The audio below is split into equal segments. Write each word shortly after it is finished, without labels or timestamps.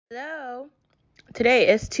Hello. Today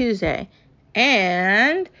is Tuesday,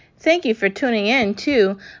 and thank you for tuning in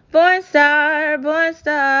to Born Star, Born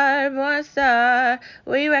Star, Born Star.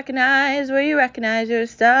 Where you recognize you're a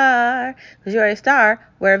star, because you're a star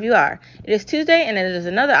wherever you are. It is Tuesday, and it is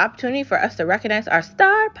another opportunity for us to recognize our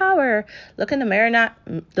star power. Look in the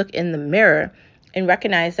mirror, and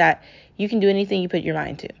recognize that you can do anything you put your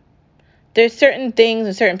mind to. There's certain things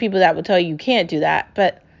and certain people that will tell you can't do that,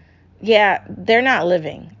 but yeah, they're not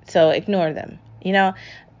living, so ignore them.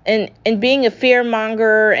 And being a fear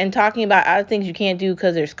monger and talking about other things you can't do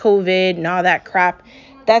because there's COVID and all that crap,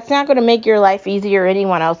 that's not going to make your life easier or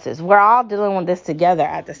anyone else's. We're all dealing with this together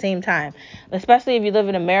at the same time, especially if you live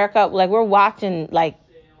in America. Like, we're watching like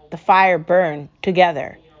the fire burn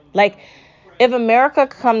together. Like, if America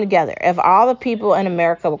could come together, if all the people in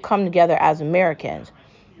America will come together as Americans,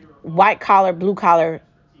 white collar, blue collar,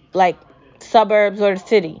 like suburbs or the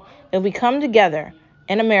city, if we come together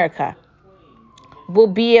in America, we'll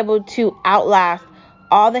be able to outlast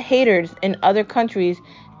all the haters in other countries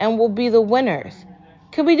and we'll be the winners.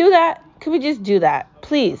 Could we do that? Could we just do that?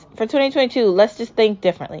 Please, for 2022, let's just think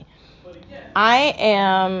differently. I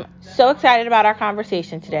am so excited about our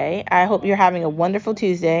conversation today. I hope you're having a wonderful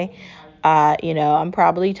Tuesday. I'm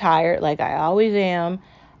probably tired like I always am.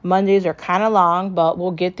 Mondays are kind of long, but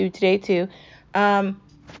we'll get through today too. Um,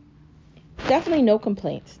 Definitely no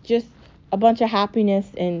complaints. Just a bunch of happiness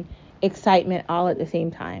and excitement all at the same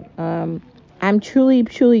time. I'm truly,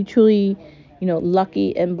 truly, truly,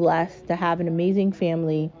 lucky and blessed to have an amazing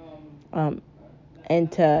family, um,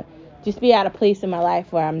 and to just be at a place in my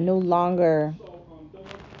life where I'm no longer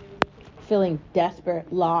feeling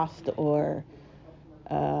desperate, lost, or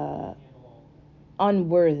uh,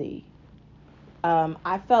 unworthy.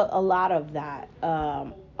 I felt a lot of that,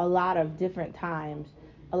 a lot of different times,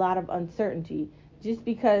 a lot of uncertainty, just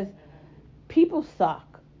because people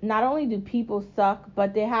suck. Not only do people suck,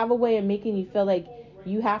 but they have a way of making you feel like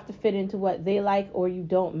you have to fit into what they like or you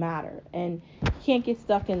don't matter. And you can't get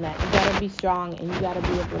stuck in that. You gotta be strong and you gotta be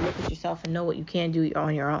able to look at yourself and know what you can do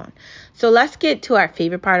on your own. So let's get to our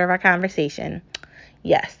favorite part of our conversation.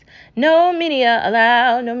 Yes. No media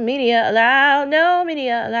allowed, no media allowed, no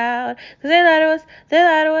media allowed. Because they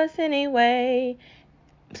lie to us anyway.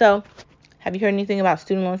 So, have you heard anything about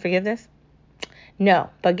student loan forgiveness? No,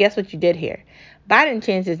 but guess what you did hear? Biden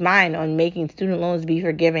changed his mind on making student loans be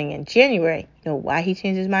forgiving in January. You know why he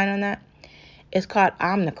changed his mind on that? It's called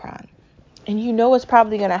Omicron. And you know what's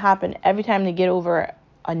probably going to happen every time they get over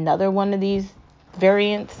another one of these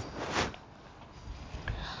variants?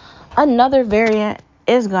 Another variant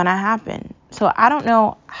is going to happen. So I don't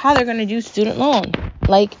know how they're going to do student loan.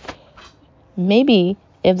 Like, maybe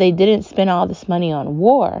if they didn't spend all this money on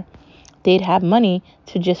war, they'd have money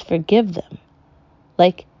to just forgive them.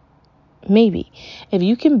 Like, maybe if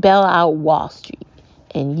you can bail out Wall Street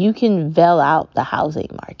and you can bail out the housing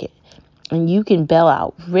market and you can bail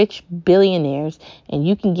out rich billionaires and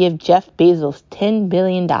you can give Jeff Bezos $10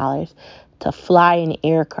 billion to fly an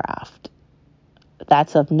aircraft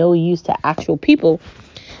that's of no use to actual people,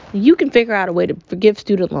 you can figure out a way to forgive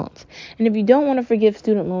student loans. And if you don't want to forgive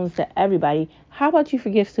student loans to everybody, how about you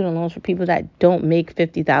forgive student loans for people that don't make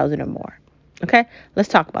 $50,000 or more? Okay, let's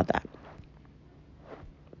talk about that.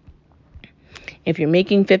 If you're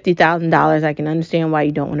making $50,000, I can understand why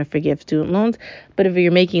you don't want to forgive student loans. But if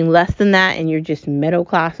you're making less than that and you're just middle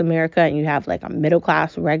class America and you have like a middle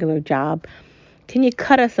class regular job, can you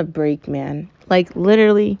cut us a break, man? Like,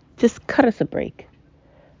 literally, just cut us a break.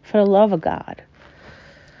 For the love of God.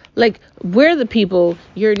 Like, we're the people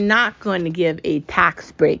you're not going to give a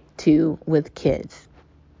tax break to with kids.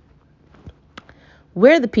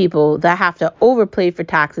 We're the people that have to overpay for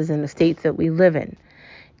taxes in the states that we live in.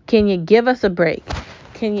 Can you give us a break?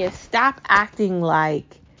 Can you stop acting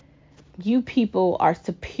like you people are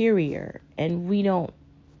superior and we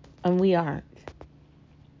aren't?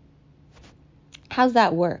 How's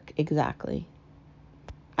that work exactly?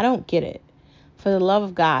 I don't get it. For the love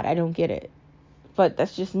of God, I don't get it. But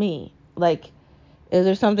that's just me. Like, is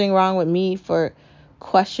there something wrong with me for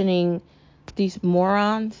questioning these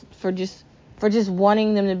morons for just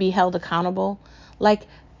wanting them to be held accountable? Like,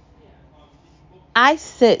 I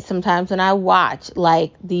sit sometimes and I watch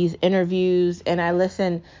like these interviews and I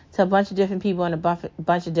listen to a bunch of different people and a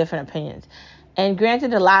bunch of different opinions. And granted,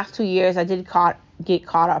 the last 2 years I did get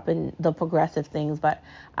caught up in the progressive things, but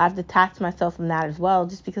I've detached myself from that as well,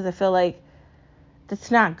 just because I feel like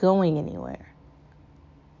that's not going anywhere.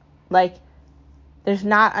 Like, there's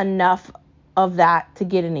not enough of that to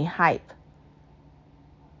get any hype.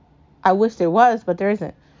 I wish there was, but there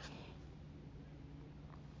isn't.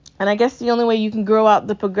 And I guess the only way you can grow out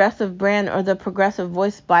the progressive brand or the progressive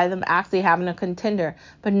voice by them actually having a contender.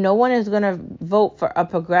 But no one is going to vote for a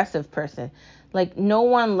progressive person. Like, no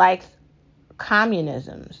one likes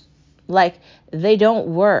communisms. Like, they don't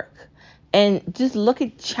work. And just look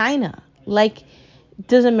at China. Like,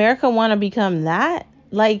 does America want to become that?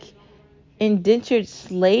 Like, indentured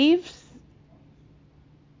slaves?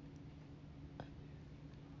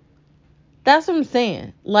 That's what I'm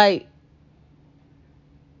saying. Like,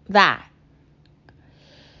 that.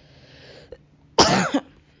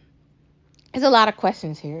 There's a lot of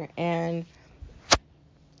questions here, and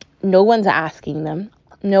no one's asking them.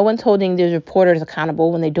 No one's holding these reporters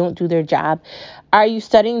accountable when they don't do their job. Are you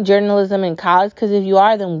studying journalism in college? Because if you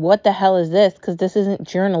are, then what the hell is this? Because this isn't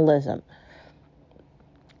journalism.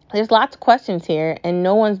 There's lots of questions here, and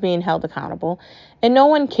no one's being held accountable, and no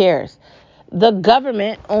one cares. The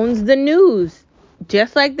government owns the news,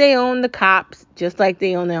 just like they own the cops, just like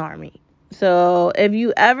they own the army. So if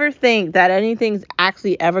you ever think that anything's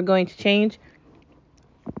actually ever going to change,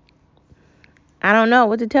 I don't know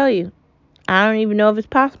what to tell you. I don't even know if it's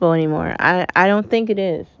possible anymore. I don't think it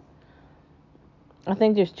is. I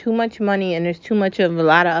think there's too much money and there's too much of a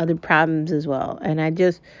lot of other problems as well. And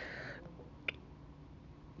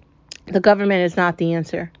the government is not the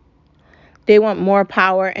answer. They want more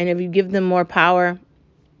power, and if you give them more power,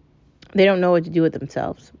 they don't know what to do with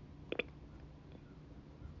themselves.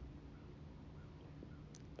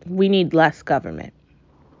 We need less government.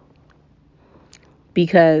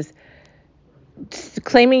 Because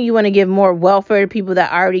claiming you want to give more welfare to people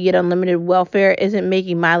that already get unlimited welfare isn't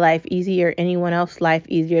making my life easier or anyone else's life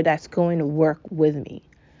easier that's going to work with me.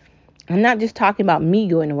 I'm not just talking about me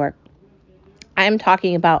going to work. I'm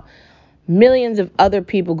talking about millions of other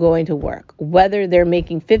people going to work, whether they're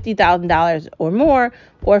making $50,000 or more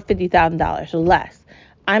or $50,000 or less.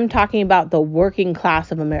 I'm talking about the working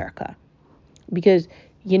class of America. Because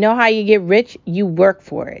you know how you get rich? You work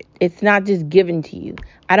for it. It's not just given to you.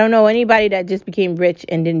 I don't know anybody that just became rich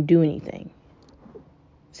and didn't do anything.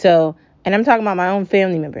 So, and I'm talking about my own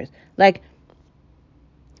family members. Like,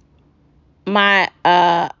 my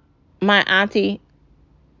auntie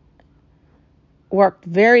worked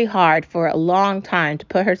very hard for a long time to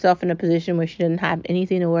put herself in a position where she didn't have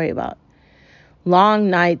anything to worry about. Long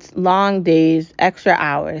nights, long days, extra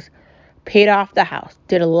hours, paid off the house,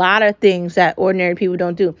 did a lot of things that ordinary people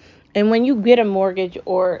don't do. And when you get a mortgage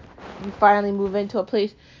or you finally move into a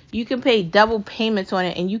place, you can pay double payments on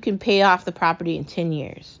it and you can pay off the property in 10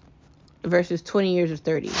 years versus 20 years or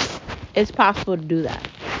 30. It's possible to do that.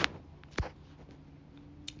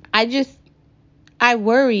 I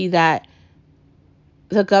worry that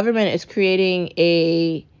the government is creating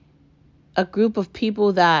a group of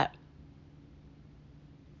people that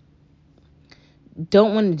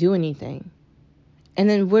don't want to do anything. And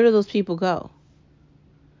then where do those people go?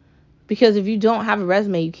 Because if you don't have a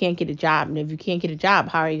resume, you can't get a job. And if you can't get a job,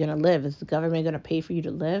 how are you going to live? Is the government going to pay for you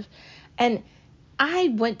to live? And I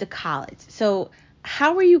went to college. So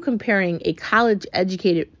how are you comparing a college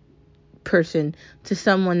educated person to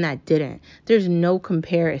someone that didn't? There's no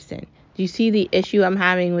comparison. Do you see the issue I'm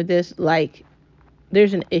having with this? Like,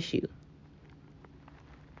 there's an issue.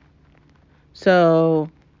 So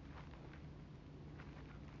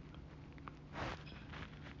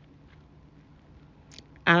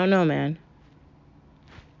I don't know, man.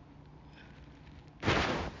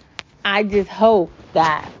 I just hope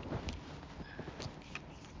that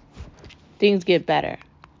things get better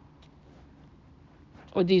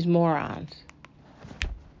with these morons.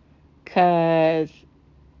 Because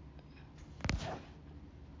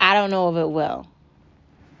I don't know if it will.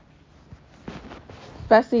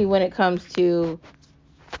 Especially when it comes to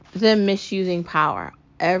them misusing power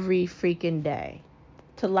every freaking day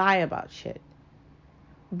to lie about shit.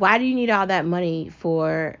 Why do you need all that money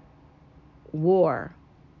for war?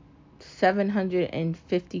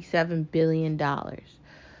 $757 billion. Why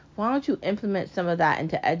don't you implement some of that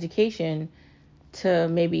into education to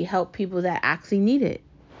maybe help people that actually need it?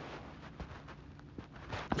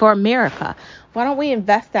 For America. Why don't we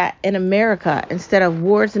invest that in America instead of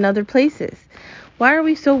wars in other places? Why are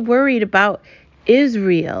we so worried about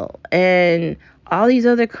Israel and all these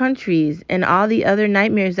other countries and all the other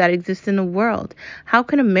nightmares that exist in the world? How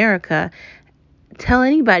can America tell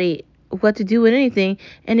anybody what to do with anything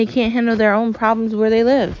and they can't handle their own problems where they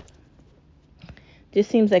live? Just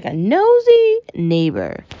seems like a nosy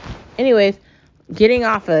neighbor. Anyways, getting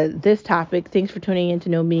off of this topic, thanks for tuning in to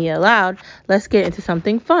No Media Allowed. Let's get into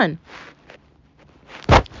something fun.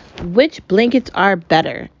 Which blankets are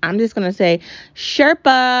better? I'm just going to say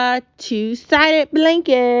Sherpa two-sided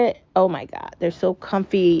blanket. Oh my God. They're so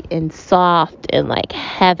comfy and soft and like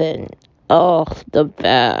heaven. Oh, the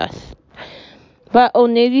best. But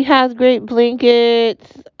Old Navy has great blankets.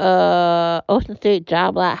 Ocean State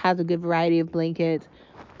Job Lot has a good variety of blankets.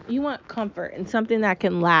 You want comfort and something that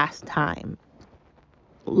can last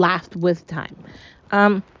with time.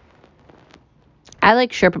 Um, I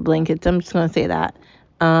like Sherpa blankets. I'm just gonna say that.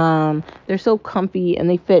 They're so comfy and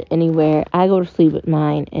they fit anywhere. I go to sleep with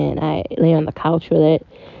mine and I lay on the couch with it.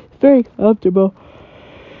 It's very comfortable.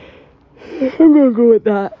 I'm gonna go with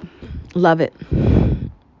that. Love it.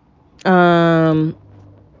 Um,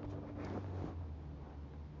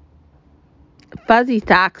 Fuzzy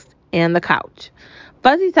socks and the couch.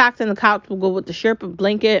 Fuzzy socks and the couch will go with the Sherpa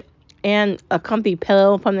blanket and a comfy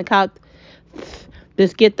pillow from the couch.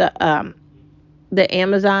 Just get the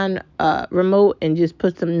Amazon remote and just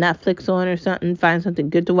put some Netflix on or something. Find something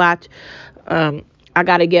good to watch. I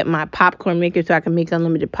gotta get my popcorn maker so I can make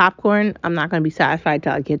unlimited popcorn. I'm not gonna be satisfied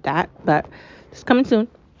till I get that, but it's coming soon.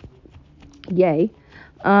 Yay.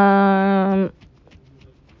 Gonna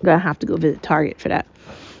have to go visit Target for that.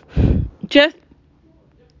 Just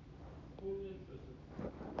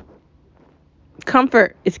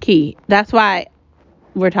comfort is key. That's why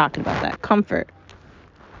we're talking about that. Comfort.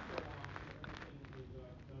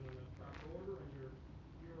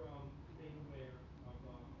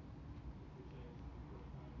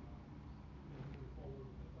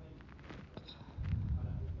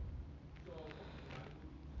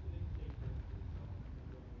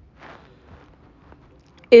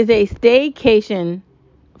 Is a staycation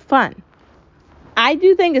fun? I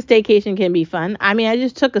do think a staycation can be fun. I mean, I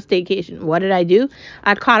just took a staycation. What did I do?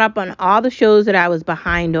 I caught up on all the shows that I was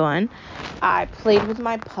behind on. I played with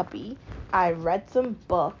my puppy. I read some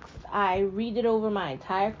books. I redid over my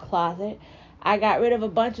entire closet. I got rid of a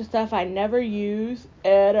bunch of stuff I never use.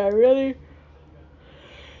 And I really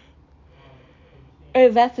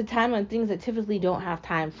invested time on things I typically don't have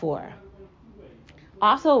time for.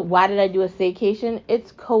 Also, why did I do a staycation?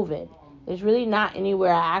 It's COVID. There's really not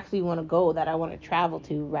anywhere I actually want to go that I want to travel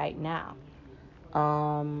to right now.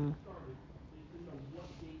 Um,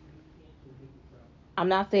 I'm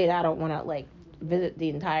not saying I don't want to like visit the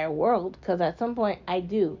entire world because at some point I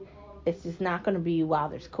do. It's just not going to be while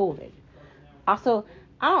there's COVID. Also,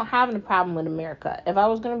 I don't have any problem with America. If I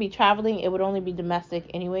was going to be traveling, it would only be domestic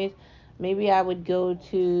anyways. Maybe I would go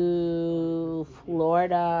to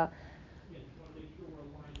Florida.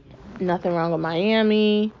 Nothing wrong with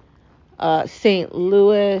Miami. St.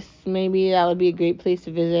 Louis, maybe that would be a great place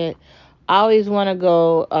to visit. I always want to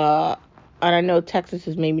go, and I know Texas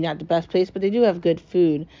is maybe not the best place, but they do have good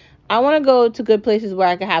food. I want to go to good places where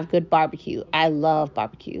I can have good barbecue. I love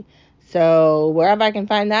barbecue. So wherever I can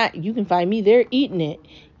find that, you can find me there eating it.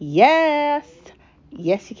 Yes.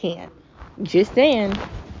 Yes, you can. Just saying.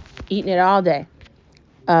 Eating it all day.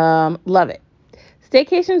 Love it.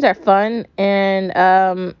 Staycations are fun,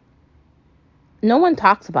 and no one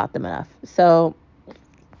talks about them enough. So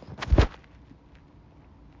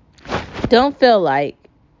don't feel like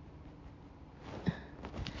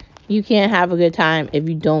you can't have a good time if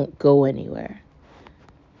you don't go anywhere.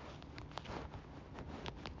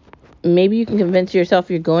 Maybe you can convince yourself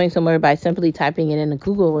you're going somewhere by simply typing it into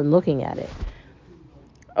Google and looking at it.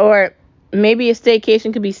 Or maybe a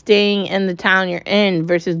staycation could be staying in the town you're in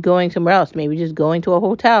versus going somewhere else. Maybe just going to a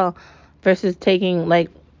hotel versus taking like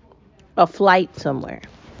a flight somewhere.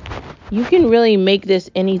 You can really make this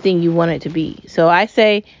anything you want it to be. So I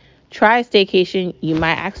say try a staycation. You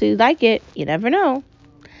might actually like it. You never know.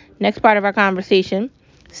 Next part of our conversation,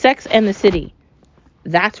 Sex and the City.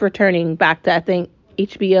 That's returning back to, I think,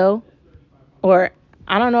 HBO, or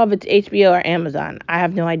I don't know if it's HBO or Amazon. I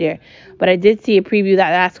have no idea. But I did see a preview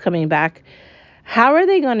that that's coming back. How are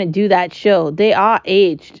they going to do that show? They are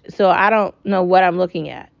aged, so I don't know what I'm looking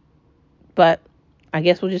at. But I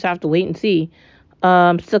guess we'll just have to wait and see.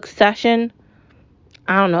 Succession.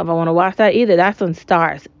 I don't know if I want to watch that either. That's on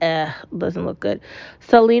Stars. Doesn't look good.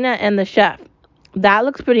 Selena and the Chef. That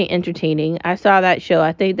looks pretty entertaining. I saw that show.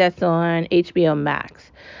 I think that's on HBO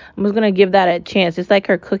Max. I was gonna give that a chance. It's like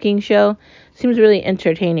her cooking show. Seems really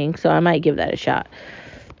entertaining, so I might give that a shot.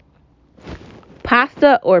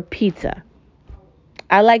 Pasta or pizza?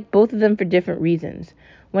 I like both of them for different reasons.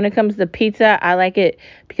 When it comes to pizza, I like it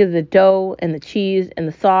because of the dough and the cheese and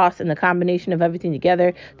the sauce and the combination of everything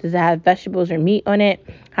together. Does it have vegetables or meat on it?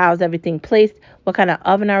 How is everything placed? What kind of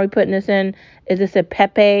oven are we putting this in? Is this a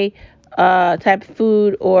Pepe type of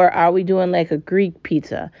food, or are we doing like a Greek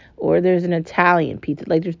pizza, or there's an Italian pizza?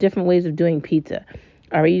 Like there's different ways of doing pizza.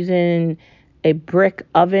 Are we using a brick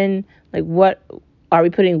oven? Like, what are we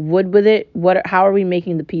putting wood with it? How are we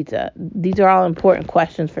making the pizza? These are all important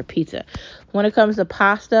questions for pizza. When it comes to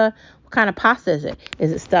pasta, what kind of pasta is it?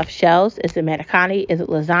 Is it stuffed shells? Is it manicotti? Is it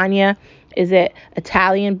lasagna? Is it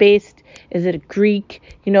Italian based? Is it Greek?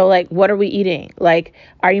 Like, what are we eating? Like,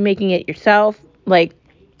 are you making it yourself? Like,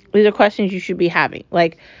 these are questions you should be having.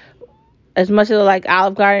 Like, as much as I like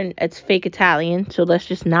Olive Garden, it's fake Italian, so let's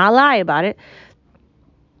just not lie about it.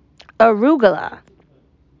 Arugula.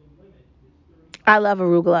 I love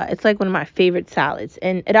arugula. It's like one of my favorite salads,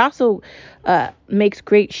 and it also makes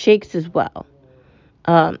great shakes as well.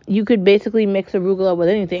 You could basically mix arugula with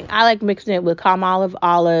anything. I like mixing it with Palmolive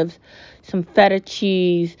olives, some feta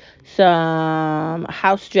cheese, some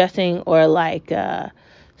house dressing, or like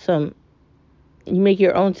some. You make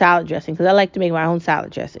your own salad dressing, because I like to make my own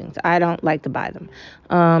salad dressings. I don't like to buy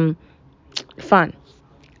them. Fun.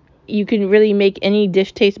 You can really make any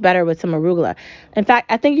dish taste better with some arugula. In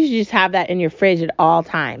fact, I think you should just have that in your fridge at all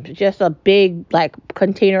times. Just a big like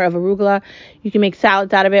container of arugula. You can make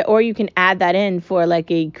salads out of it, or you can add that in for like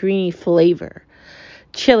a greeny flavor.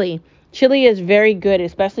 Chili. Chili is very good,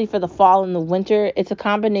 especially for the fall and the winter. It's a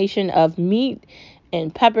combination of meat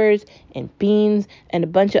and peppers and beans and a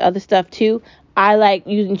bunch of other stuff too. I like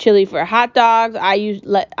using chili for hot dogs. I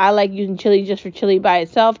like using chili just for chili by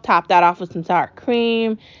itself. Top that off with some sour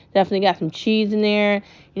cream. Definitely got some cheese in there.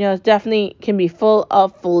 It definitely can be full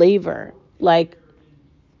of flavor. Like,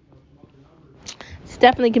 it's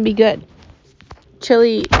definitely can be good.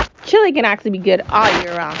 Chili can actually be good all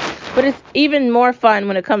year round. But it's even more fun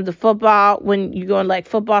when it comes to football, when you go in like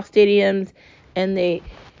football stadiums and they,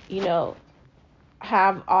 you know,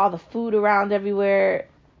 have all the food around everywhere.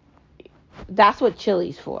 That's what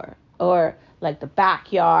chili's for. Or like the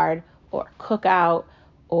backyard or cookout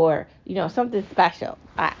or, something special.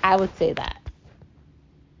 I would say that.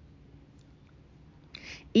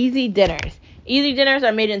 Easy dinners. Easy dinners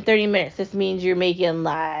are made in 30 minutes. This means you're making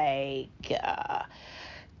like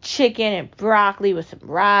chicken and broccoli with some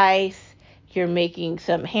rice. You're making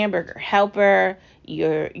some hamburger helper.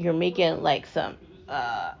 You're making like some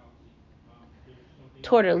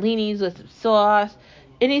tortellinis with some sauce.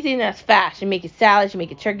 Anything that's fast. You're making salads. You're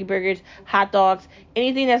making turkey burgers, hot dogs.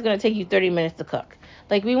 Anything that's gonna take you 30 minutes to cook.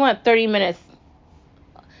 Like, we want 30 minutes.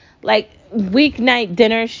 Like, weeknight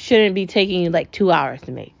dinners shouldn't be taking you like 2 hours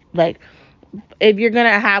to make. Like, if you're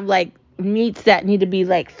gonna have like meats that need to be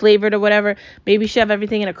like flavored or whatever, maybe shove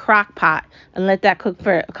everything in a crock pot and let that cook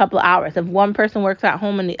for a couple of hours. If one person works at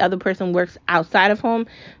home and the other person works outside of home,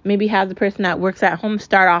 maybe have the person that works at home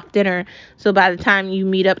start off dinner, so by the time you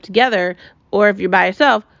meet up together, or if you're by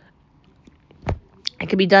yourself, it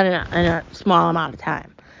could be done in a small amount of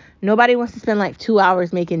time. Nobody wants to spend like 2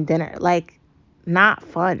 hours making dinner. Like, not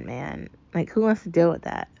fun, man. Like, who wants to deal with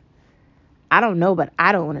that? I don't know, but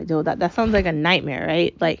I don't want to deal with that. That sounds like a nightmare,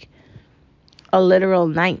 right? Like, a literal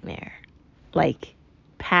nightmare. Like,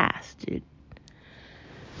 pass, dude.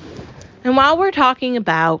 And while we're talking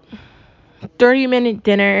about 30-minute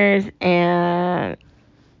dinners and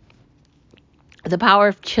the power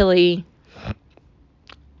of chili,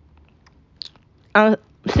 I'm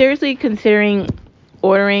seriously considering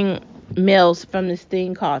ordering meals from this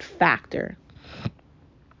thing called Factor.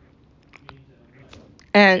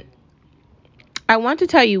 And I want to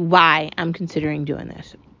tell you why I'm considering doing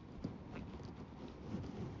this.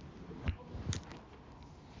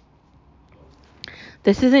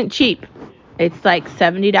 This isn't cheap. It's like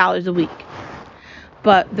 $70 a week.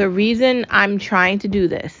 But the reason I'm trying to do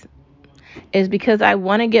this is because I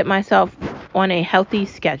want to get myself on a healthy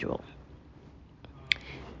schedule.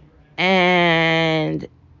 And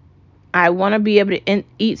I want to be able to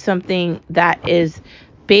eat something that is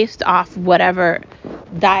based off whatever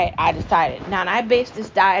diet I decided. Now, I based this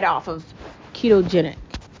diet off of ketogenic.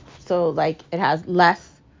 So, like, it has less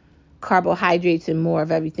carbohydrates and more of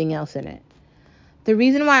everything else in it. The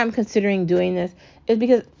reason why I'm considering doing this is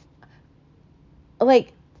because,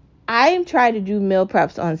 like, I try to do meal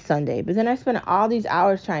preps on Sunday, but then I spend all these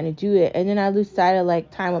hours trying to do it, and then I lose sight of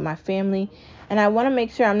like time with my family, and I want to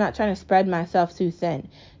make sure I'm not trying to spread myself too thin.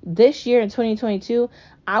 This year in 2022,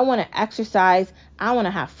 I want to exercise, I want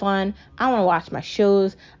to have fun, I want to watch my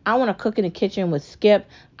shows, I want to cook in the kitchen with Skip,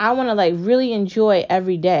 I want to like really enjoy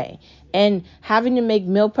every day. And having to make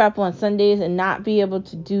meal prep on Sundays and not be able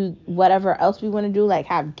to do whatever else we want to do, like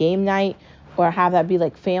have game night or have that be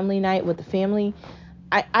like family night with the family,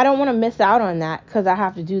 I don't want to miss out on that because I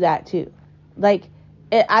have to do that too. Like,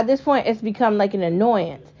 at this point, it's become like an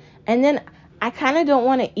annoyance. And then I kind of don't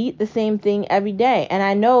want to eat the same thing every day. And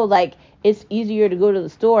I know, like, it's easier to go to the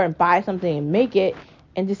store and buy something and make it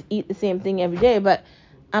and just eat the same thing every day. But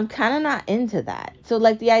I'm kind of not into that. So,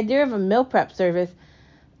 like, the idea of a meal prep service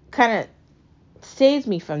kind of saves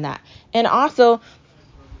me from that. And also,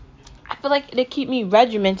 I feel like it'll keep me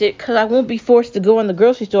regimented because I won't be forced to go in the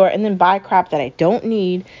grocery store and then buy crap that I don't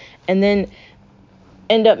need and then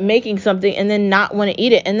end up making something and then not want to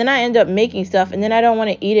eat it. And then I end up making stuff and then I don't want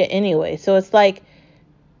to eat it anyway. So it's like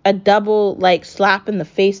a double, like, slap in the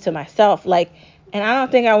face to myself. Like, and I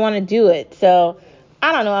don't think I want to do it. So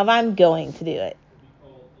I don't know if I'm going to do it.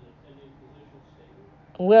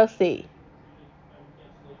 We'll see.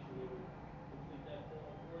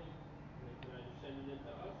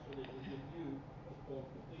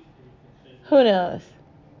 Who knows?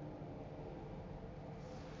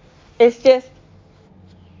 It's just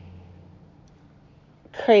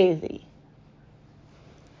crazy.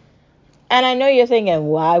 And I know you're thinking,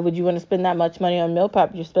 why would you want to spend that much money on meal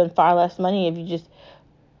prep? You spend far less money if you just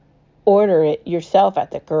order it yourself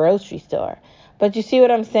at the grocery store. But you see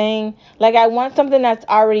what I'm saying? Like, I want something that's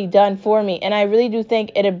already done for me. And I really do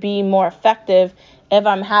think it'd be more effective if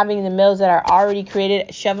I'm having the meals that are already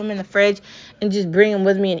created, shove them in the fridge, and just bring them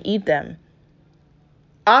with me and eat them.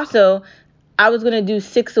 Also, I was going to do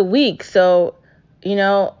 6 a week. So, you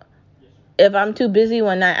know, if I'm too busy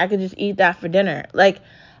one night, I could just eat that for dinner. Like,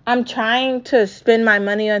 I'm trying to spend my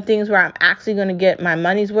money on things where I'm actually going to get my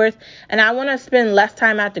money's worth. And I want to spend less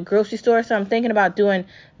time at the grocery store. So I'm thinking about doing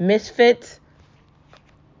Misfits,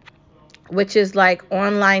 which is like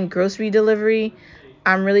online grocery delivery.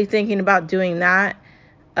 I'm really thinking about doing that.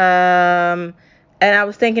 And I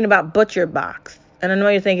was thinking about Butcher Box. And I know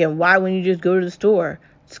you're thinking, why wouldn't you just go to the store?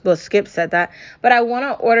 Well, Skip said that. But I want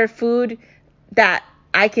to order food that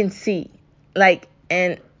I can see. Like,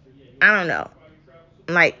 and I don't know.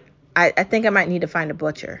 Like, I think I might need to find a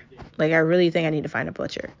butcher. Like, I really think I need to find a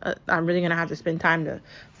butcher. I'm really going to have to spend time to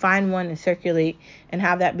find one and circulate and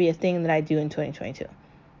have that be a thing that I do in 2022.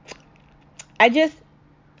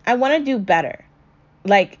 I want to do better.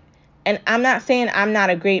 Like, and I'm not saying I'm not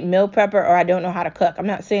a great meal prepper or I don't know how to cook. I'm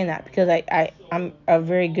not saying that because I'm a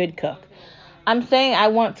very good cook. I'm saying I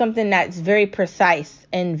want something that's very precise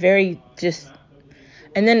and very just.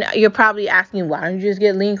 And then you're probably asking, why don't you just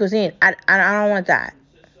get Lean Cuisine? I don't want that.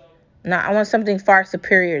 No, I want something far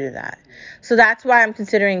superior to that. So that's why I'm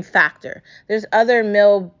considering Factor. There's other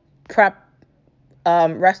meal prep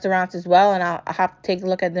restaurants as well, and I'll have to take a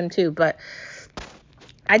look at them too. But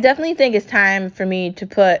I definitely think it's time for me to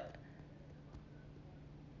put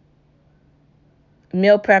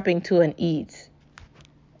meal prepping to an ease.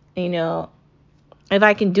 You know, if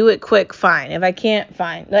I can do it quick, fine. If I can't,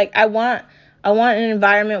 fine. Like, I want an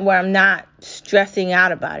environment where I'm not stressing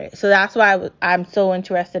out about it. So that's why I'm so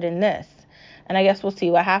interested in this. And I guess we'll see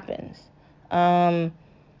what happens. I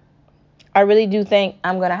really do think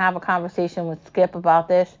I'm going to have a conversation with Skip about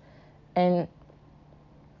this and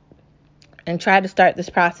try to start this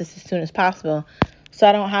process as soon as possible so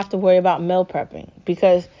I don't have to worry about meal prepping.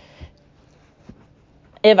 Because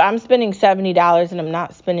if I'm spending $70 and I'm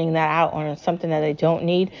not spending that out on something that I don't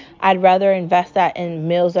need, I'd rather invest that in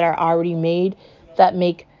meals that are already made that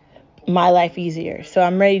make my life easier. So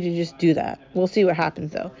I'm ready to just do that. We'll see what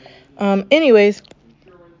happens though. Anyways,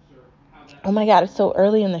 oh my God, it's so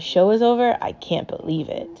early and the show is over. I can't believe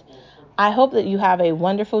it. I hope that you have a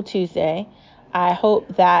wonderful Tuesday. I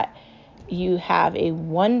hope that you have a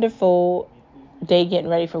wonderful day getting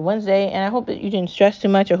ready for Wednesday. And I hope that you didn't stress too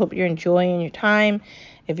much. I hope you're enjoying your time.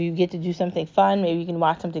 If you get to do something fun, maybe you can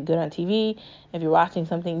watch something good on TV. If you're watching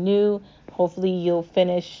something new, hopefully you'll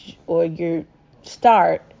finish or you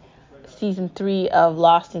start season 3 of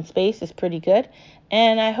Lost in Space. Is pretty good.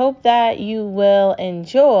 And I hope that you will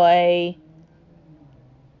enjoy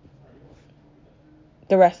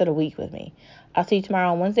the rest of the week with me. I'll see you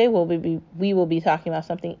tomorrow on Wednesday. We will be talking about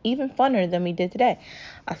something even funner than we did today.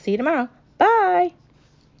 I'll see you tomorrow. Bye.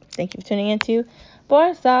 Thank you for tuning in to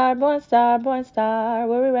Born Star, Born Star, Born Star,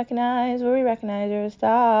 where we recognize you're a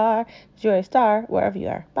star. You're a star wherever you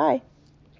are. Bye.